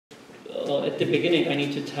at the beginning, I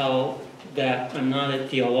need to tell that I'm not a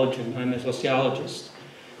theologian, I'm a sociologist.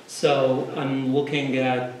 So I'm looking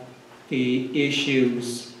at the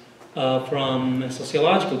issues from a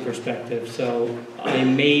sociological perspective. So I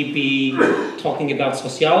may be talking about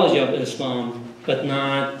sociology of Islam, but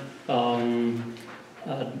not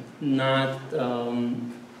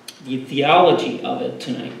the theology of it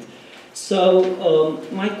tonight. So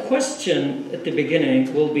my question at the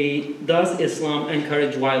beginning will be, does Islam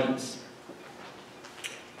encourage violence?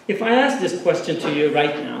 If I ask this question to you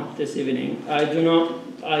right now, this evening, I do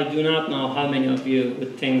not know how many of you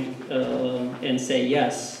would think and say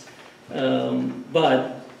yes.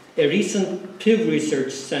 But a recent Pew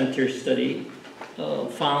Research Center study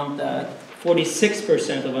found that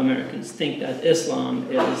 46% of Americans think that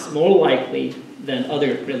Islam is more likely than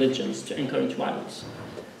other religions to encourage violence.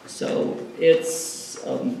 So it's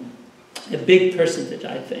a big percentage,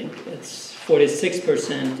 I think. It's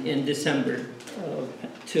 46% in December,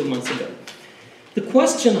 2 months ago. The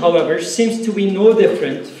question, however, seems to be no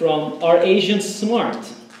different from are Asians smart?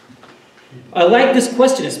 I like this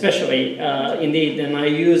question especially, indeed, and I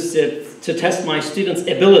use it to test my students'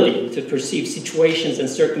 ability to perceive situations and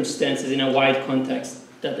circumstances in a wide context.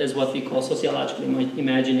 That is what we call sociological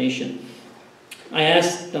imagination. I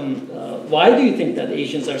asked them, why do you think that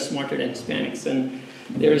Asians are smarter than Hispanics? And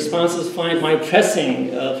their responses find my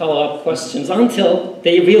pressing follow-up questions until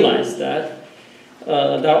they realize that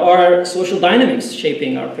there are social dynamics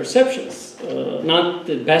shaping our perceptions, not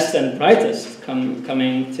the best and brightest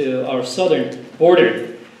coming to our southern border,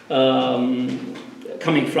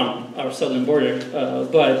 coming from our southern border,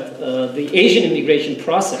 but the Asian immigration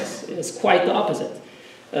process is quite the opposite.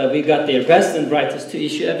 We got their best and brightest to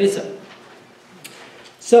issue a visa.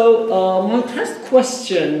 So my first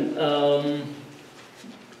question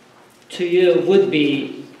to you would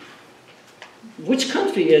be, which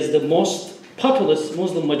country is the most populous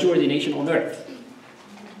Muslim majority nation on earth?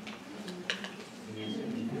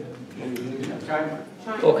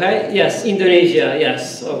 Okay, yes, Indonesia,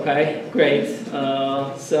 yes, okay, great.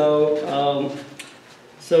 So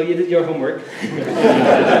you did your homework.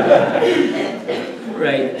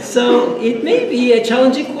 Right, so it may be a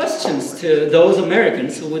challenging question to those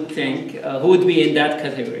Americans who would think, who would be in that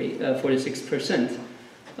category, 46%.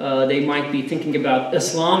 They might be thinking about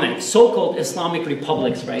Islamic, so-called Islamic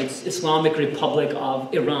republics, right? Islamic Republic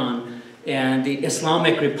of Iran and the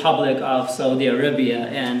Islamic Republic of Saudi Arabia,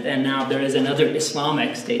 and now there is another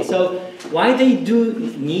Islamic state. So why they do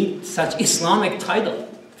need such Islamic title?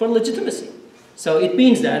 For legitimacy. So it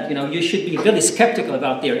means that, you know, you should be really skeptical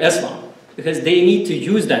about their Islam, because they need to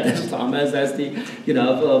use that Islam as the, you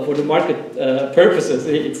know, for the market purposes,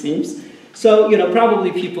 it seems. So, you know,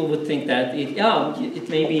 probably people would think that it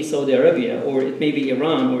may be Saudi Arabia, or it may be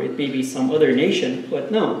Iran, or it may be some other nation,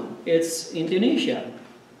 but no, it's Indonesia.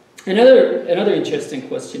 Another interesting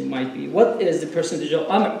question might be, what is the percentage of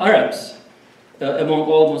Arabs among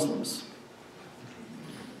all Muslims?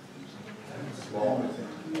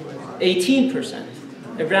 18%,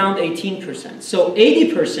 around 18%. So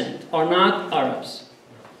 80% are not Arabs,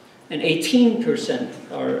 and 18%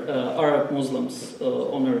 are Arab Muslims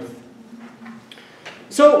on earth.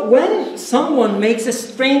 So when someone makes a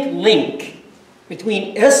straight link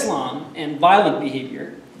between Islam and violent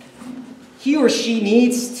behavior, he or she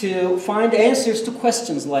needs to find answers to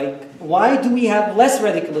questions like, why do we have less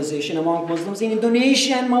radicalization among Muslims in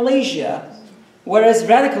Indonesia and Malaysia, whereas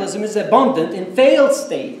radicalism is abundant in failed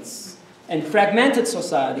states and fragmented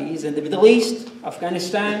societies in the Middle East,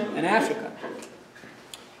 Afghanistan, and Africa?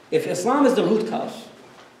 If Islam is the root cause,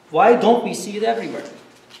 why don't we see it everywhere?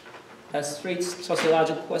 That's a straight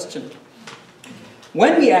sociological question.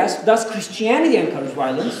 When we ask, does Christianity encourage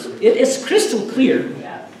violence, it is crystal clear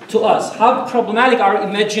to us how problematic our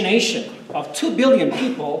imagination of 2 billion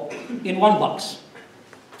people in one box.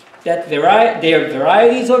 That their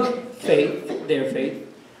varieties of faith,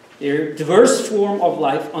 their diverse form of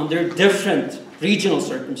life under different regional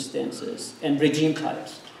circumstances and regime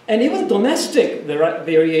types, and even domestic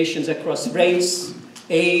variations across race,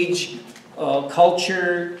 age,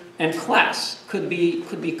 culture, and class could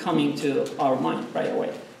be coming to our mind right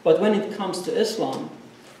away. But when it comes to Islam,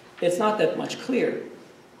 it's not that much clear.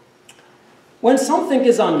 When something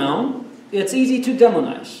is unknown, it's easy to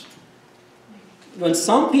demonize. When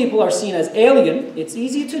some people are seen as alien, it's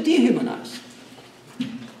easy to dehumanize.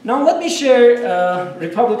 Now let me share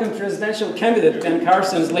Republican presidential candidate Ben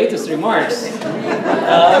Carson's latest remarks.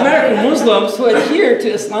 American Muslims who adhere to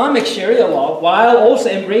Islamic Sharia law while also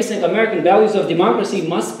embracing American values of democracy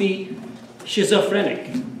must be schizophrenic,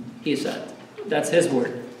 he said. That's his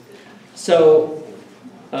word. So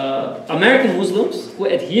American Muslims who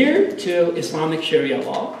adhere to Islamic Sharia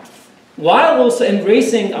law, while also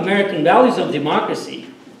embracing American values of democracy,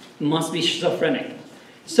 must be schizophrenic.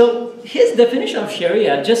 So his definition of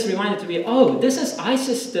Sharia just reminded me, oh, this is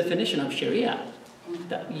ISIS' definition of Sharia.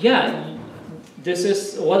 Yeah, this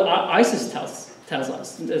is what ISIS tells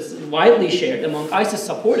us. It's widely shared among ISIS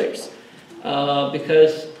supporters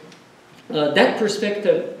because that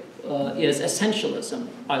perspective is essentialism,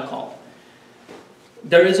 I call.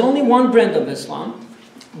 There is only one brand of Islam,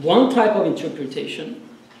 one type of interpretation,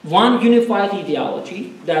 one unified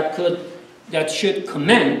ideology that should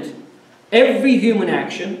commend every human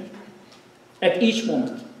action at each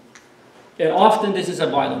moment. And often this is a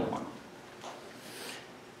violent one.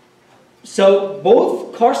 So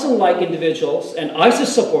both Carson-like individuals and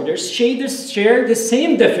ISIS supporters share the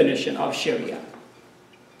same definition of Sharia,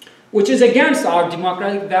 which is against our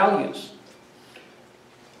democratic values.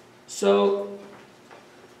 So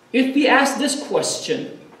if we ask this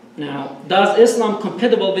question now, does Islam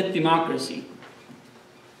compatible with democracy?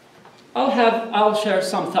 I'll share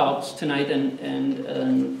some thoughts tonight and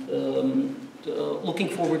looking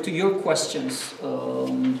forward to your questions.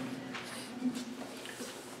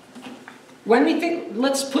 When we think,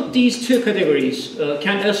 let's put these two categories.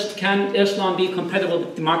 Can Islam be compatible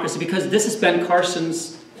with democracy? Because this is Ben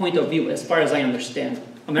Carson's point of view, as far as I understand.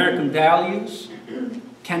 American values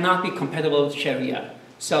cannot be compatible with Sharia.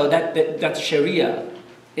 So that's Sharia.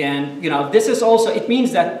 And, this is also, it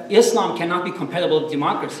means that Islam cannot be compatible with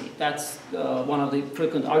democracy. That's one of the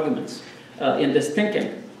frequent arguments in this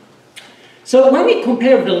thinking. So when we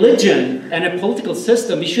compare religion and a political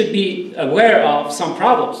system, we should be aware of some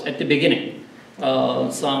problems at the beginning.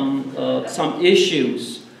 Some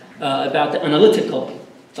issues about the analytical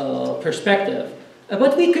perspective.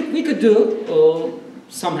 But we could do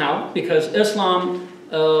somehow, because Islam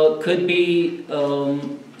could be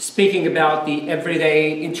speaking about the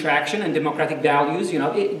everyday interaction and democratic values.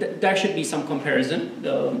 There should be some comparison.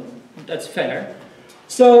 That's fair.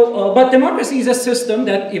 So, but democracy is a system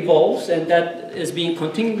that evolves and that is being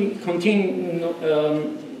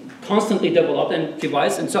constantly developed and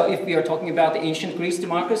devised. And so, if we are talking about the ancient Greece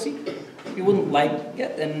democracy, you wouldn't like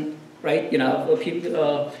it, and right,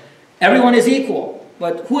 people, everyone is equal.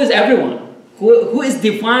 But who is everyone? Who is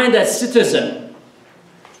defined as citizen?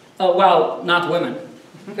 Well, not women.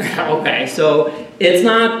 Okay, so it's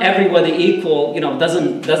not everybody equal.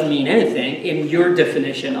 Doesn't mean anything in your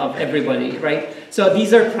definition of everybody, right? So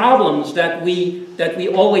these are problems that we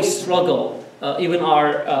always struggle, even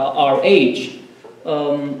our age.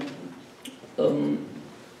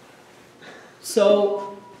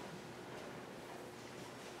 So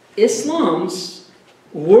Islam's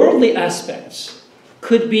worldly aspects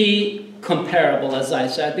could be comparable, as I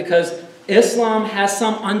said, because Islam has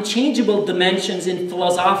some unchangeable dimensions in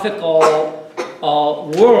philosophical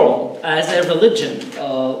world as a religion,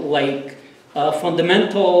 like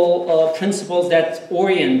fundamental principles that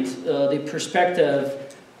orient the perspective,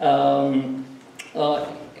 and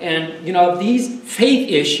these faith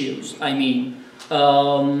issues. I mean,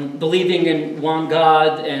 believing in one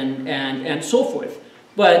God and so forth.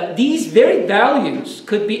 But these very values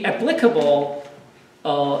could be applicable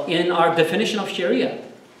in our definition of Sharia.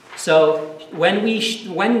 So when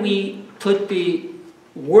we put the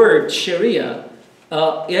word Sharia,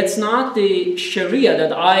 it's not the Sharia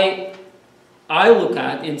that I look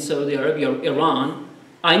at in Saudi Arabia or Iran.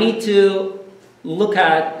 I need to look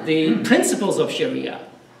at the principles of Sharia.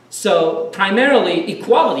 So primarily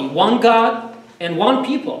equality, one God and one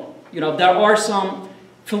people. There are some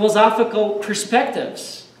philosophical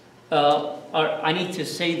perspectives. I need to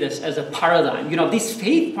say this as a paradigm. This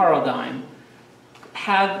faith paradigm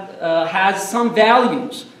has some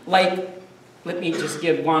values. Like, let me just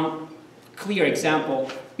give one clear example.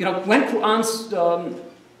 When Qur'an's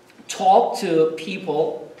talk to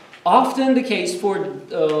people, often the case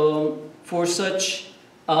for such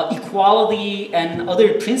equality and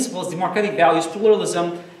other principles, democratic values,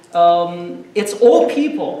 pluralism, it's all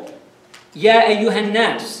people. Ya ayyuhan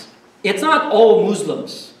nas. It's not all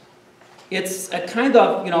Muslims. It's a kind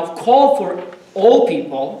of call for all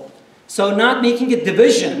people. So not making a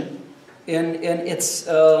division in its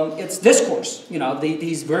discourse,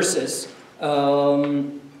 these verses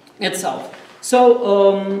itself.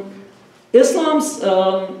 So Islam's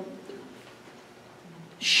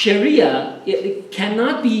Sharia, it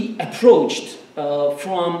cannot be approached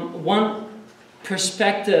from one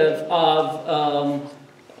perspective of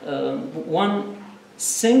one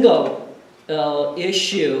single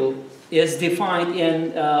issue is defined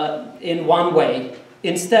in one way.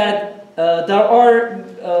 Instead, there are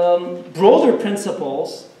broader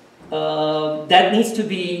principles that needs to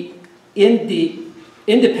be in the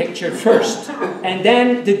picture first, and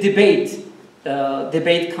then the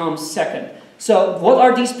debate comes second. So what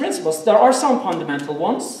are these principles? There are some fundamental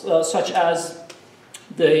ones, such as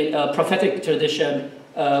the prophetic tradition,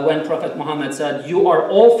 when Prophet Muhammad said, "You are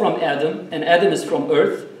all from Adam, and Adam is from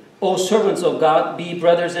earth. O servants of God, be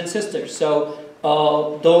brothers and sisters." So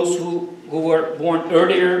those who were born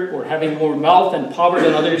earlier or having more wealth and power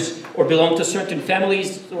than others, or belong to certain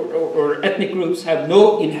families or ethnic groups, have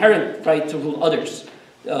no inherent right to rule others.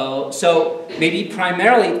 So maybe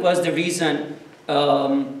primarily it was the reason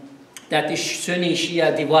that the Sunni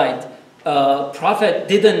Shia divide. Prophet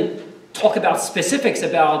didn't talk about specifics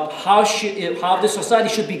about how the society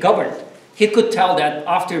should be governed. He could tell that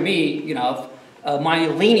after me, my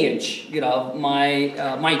lineage,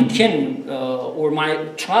 my kin, or my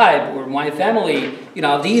tribe, or my family,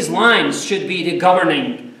 these lines should be the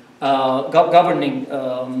governing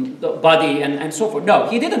body and so forth. No,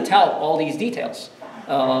 he didn't tell all these details.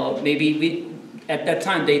 At that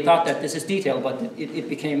time they thought that this is detailed, but it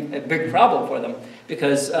became a big problem for them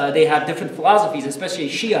because they have different philosophies, especially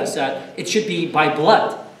Shia said it should be by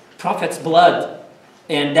blood, Prophet's blood,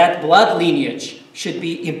 and that blood lineage should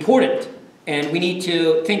be important. And we need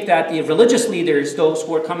to think that the religious leaders, those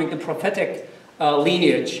who are coming to prophetic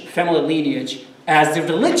lineage, family lineage, as the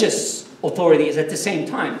religious authorities at the same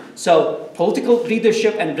time. So political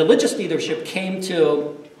leadership and religious leadership came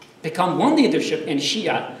to become one leadership in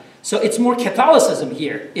Shia. So it's more Catholicism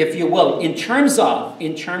here, if you will, in terms of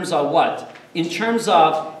what? In terms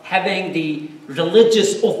of having the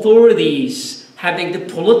religious authorities, having the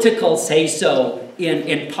political say-so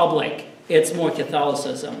in public. It's more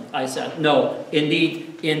Catholicism, I said. No,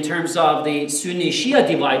 indeed, in terms of the Sunni-Shia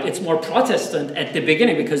divide, it's more Protestant at the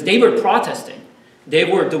beginning because they were protesting. They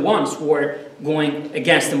were the ones who were going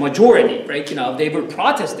against the majority, right? They were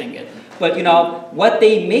protesting it. But, what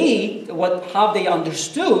they made, how they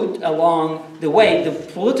understood along the way, the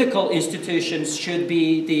political institutions should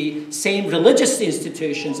be the same religious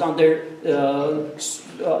institutions under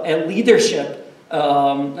a leadership,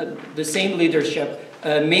 the same leadership.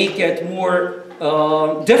 Make it more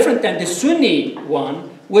different than the Sunni one,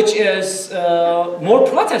 which is more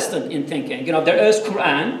Protestant in thinking. There is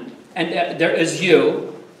Quran, and there is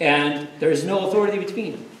you, and there is no authority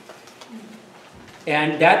between.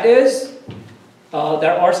 And that is,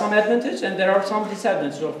 there are some advantages and there are some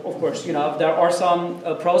disadvantages, of course. There are some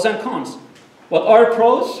pros and cons. What are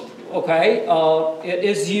pros? Okay, it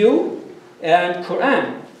is you and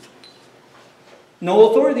Quran. No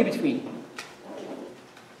authority between.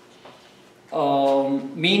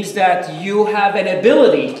 Means that you have an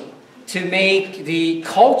ability to make the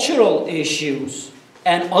cultural issues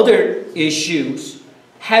and other issues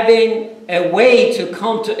having a way to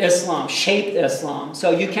come to Islam, shaped Islam.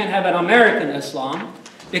 So you can have an American Islam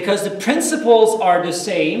because the principles are the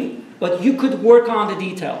same, but you could work on the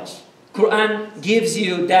details. Quran gives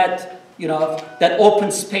you that, that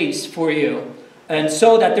open space for you. And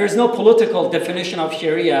so that there's no political definition of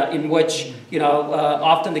Sharia in which,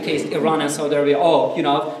 often the case, Iran and Saudi Arabia,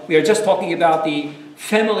 we are just talking about the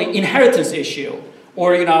family inheritance issue.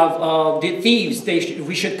 Or, the thieves,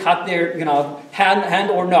 we should cut their, hand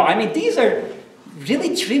or no. I mean, these are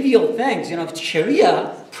really trivial things.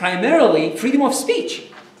 Sharia, primarily, freedom of speech.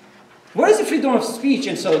 Where is the freedom of speech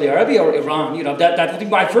in Saudi Arabia or Iran? That would be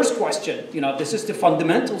my first question. This is the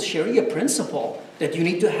fundamental Sharia principle that you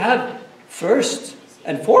need to have first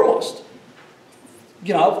and foremost.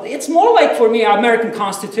 It's more like, for me, American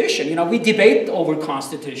Constitution. We debate over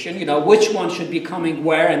Constitution, which one should be coming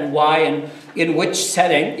where and why and in which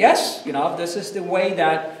setting. Yes, this is the way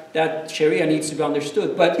that Sharia needs to be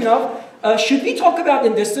understood. But, should we talk about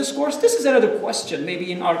in this discourse? This is another question,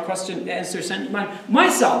 maybe in our question and answer session.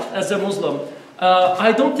 Myself, as a Muslim,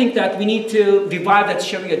 I don't think that we need to revive that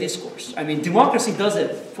Sharia discourse. I mean, democracy does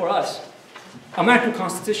it for us. American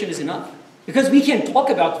Constitution is enough. Because we can talk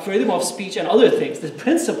about freedom of speech and other things, the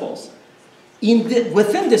principles,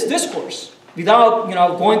 within this discourse, without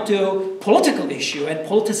going to political issue and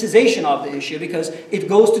politicization of the issue, because it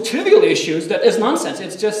goes to trivial issues that is nonsense.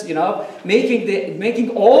 It's just making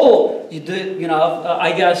all the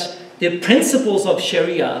I guess the principles of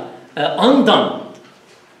Sharia undone,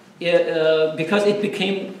 because it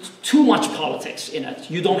became too much politics in it.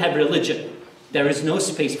 You don't have religion. There is no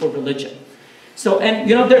space for religion. So, and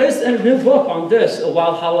there is a new book on this,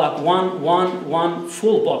 Wal Halak, one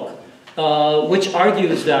full book, which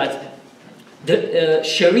argues that the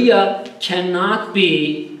Sharia cannot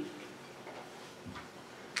be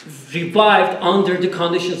revived under the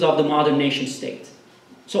conditions of the modern nation state.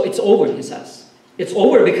 So it's over, he says. It's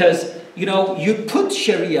over because you know, you put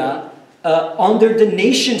Sharia under the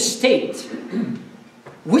nation state,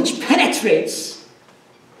 which penetrates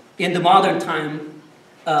in the modern time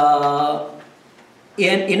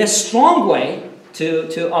in a strong way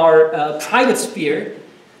to our private sphere,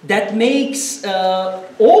 that makes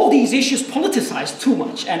all these issues politicized too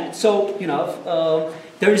much. And so, you know,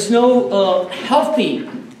 there is no healthy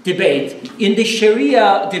debate. In the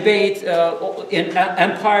Sharia debate in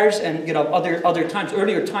empires and, you know, other times,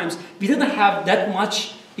 earlier times, we didn't have that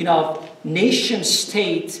much, you know,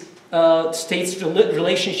 nation-state state's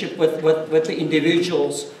relationship with the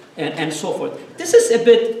individuals and so forth. This is a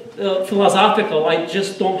bit philosophical. I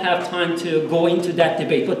just don't have time to go into that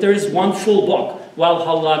debate. But there is one full book, Wal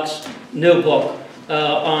Hallaq's new book,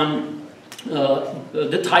 on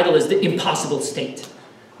the title is The Impossible State.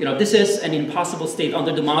 You know, this is an impossible state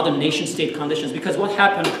under the modern nation-state conditions, because what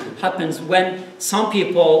happens when some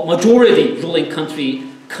people, majority ruling country,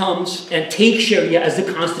 comes and takes Sharia as the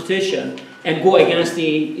constitution and go against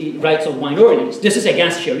the rights of minorities. This is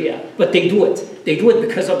against Sharia, but they do it. They do it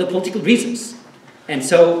because of the political reasons. And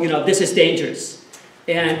so, you know, this is dangerous.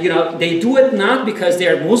 And, you know, they do it not because they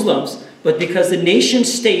are Muslims, but because the nation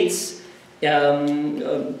states,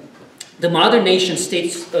 the modern nation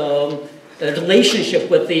states' relationship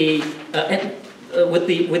with the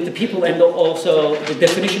people, and also the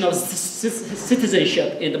definition of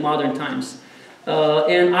citizenship in the modern times.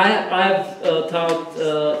 And I've taught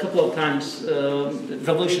a couple of times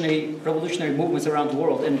revolutionary movements around the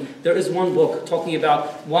world, and there is one book talking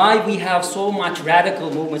about why we have so much radical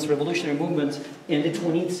movements, revolutionary movements in the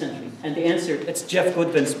 20th century. And the answer, it's Jeff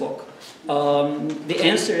Goodwin's book. The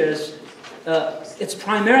answer is, it's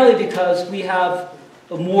primarily because we have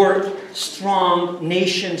a more strong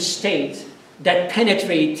nation state that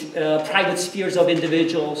penetrate private spheres of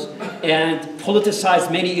individuals and politicize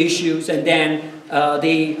many issues, and then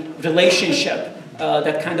the relationship,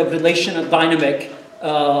 that kind of relational dynamic,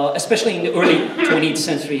 especially in the early 20th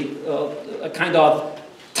century, a kind of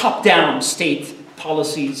top-down state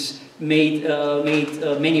policies made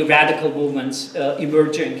many radical movements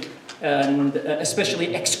emerging, and especially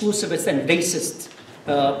exclusivist and racist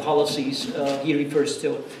policies he refers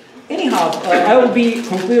to. Anyhow, I will be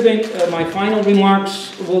concluding, my final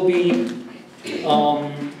remarks will be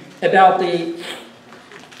about the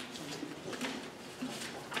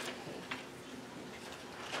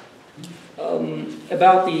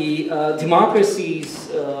democracy's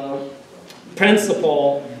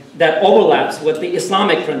principle that overlaps with the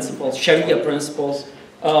Islamic principles, Sharia principles.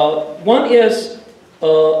 One is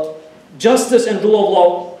justice and rule of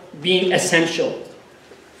law being essential.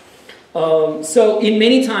 So in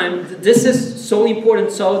many times, this is so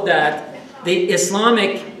important so that the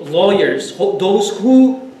Islamic lawyers, those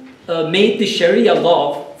who made the Sharia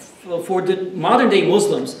law for the modern day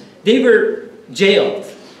Muslims, they were jailed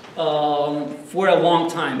for a long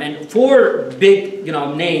time. And four big, you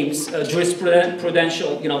know, names,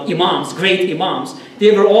 jurisprudential, you know, imams, great imams,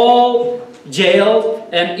 they were all jailed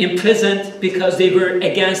and imprisoned because they were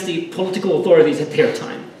against the political authorities at their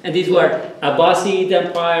time. And these were Abbasid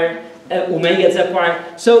Empire, Umayyad Empire.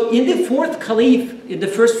 So in the fourth caliph, in the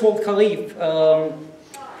first fourth caliph,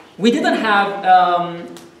 we didn't have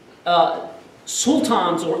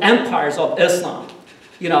sultans or empires of Islam,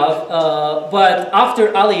 you know. But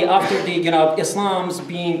after Ali, after the, you know, Islam's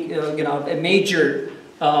being you know, a major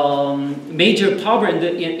power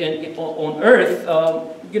on earth,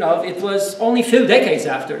 you know, it was only few decades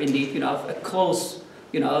after, indeed, you know, a close,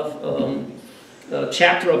 you know,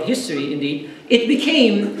 chapter of history, indeed, it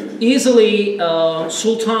became easily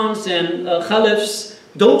sultans and caliphs,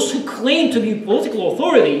 those who claim to be political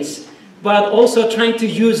authorities, but also trying to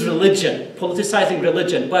use religion, politicizing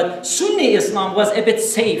religion. But Sunni Islam was a bit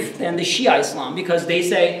safe than the Shia Islam, because they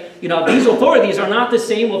say, you know, these authorities are not the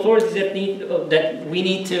same authorities that we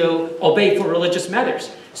need to obey for religious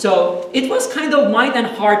matters. So it was kind of mind and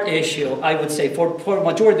heart issue, I would say, for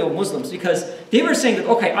majority of Muslims, because they were saying that,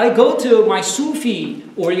 okay, I go to my Sufi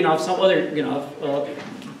or, you know, some other, you know,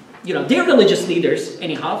 they're religious leaders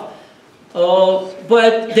anyhow,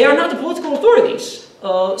 but they are not the political authorities.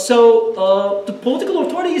 So the political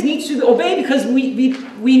authorities need to obey, because we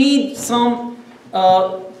need some,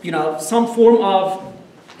 you know, some form of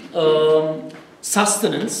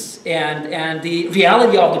sustenance and the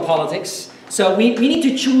reality of the politics. So we need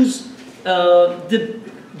to choose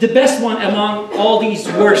the best one among all these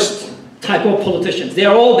worst type of politicians. They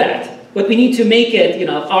are all bad, but we need to make it, you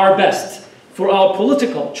know, our best for our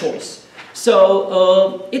political choice.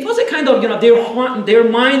 So it was a kind of, you know, their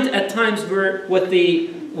mind at times were with the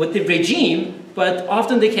regime, but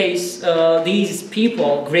often the case, these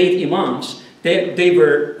people, great imams, they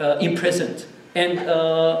were imprisoned. And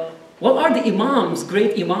what are the imams,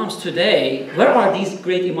 great imams today? Where are these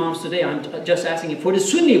great imams today? I'm just asking you. For the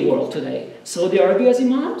Sunni world today, Saudi Arabia's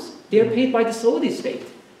imams, they're paid by the Saudi state.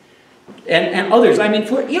 And others. I mean,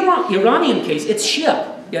 for Iranian case, it's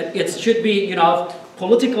Shia. It should be, you know,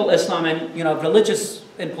 political Islam and, you know, religious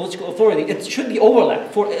and political authority. It should be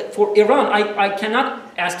overlap. For Iran, I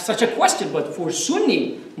cannot ask such a question, but for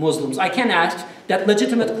Sunni Muslims, I can ask that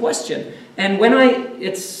legitimate question. And when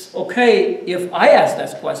it's okay if I ask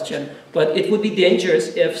that question, but it would be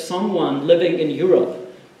dangerous if someone living in Europe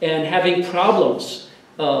and having problems,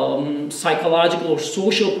 psychological or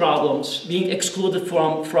social problems, being excluded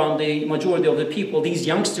from the majority of the people, these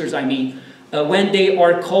youngsters, I mean, when they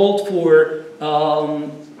are called for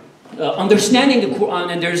understanding the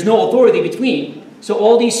Quran and there's no authority between. So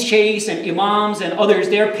all these sheikhs and imams and others,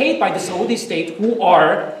 they're paid by the Saudi state who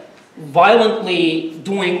are violently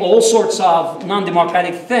doing all sorts of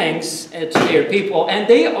non-democratic things to their people, and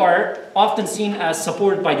they are often seen as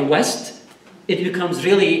supported by the West. It becomes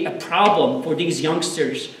really a problem for these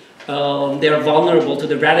youngsters. They are vulnerable to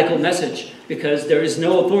the radical message because there is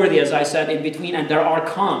no authority, as I said, in between, and there are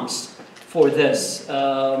cons for this.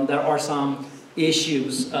 There are some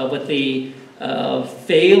issues with the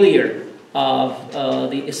failure of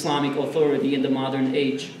the Islamic authority in the modern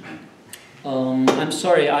age. I'm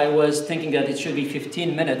sorry, I was thinking that it should be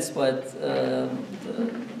 15 minutes, but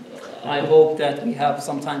I hope that we have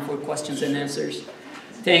some time for questions and answers.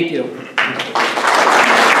 Thank you.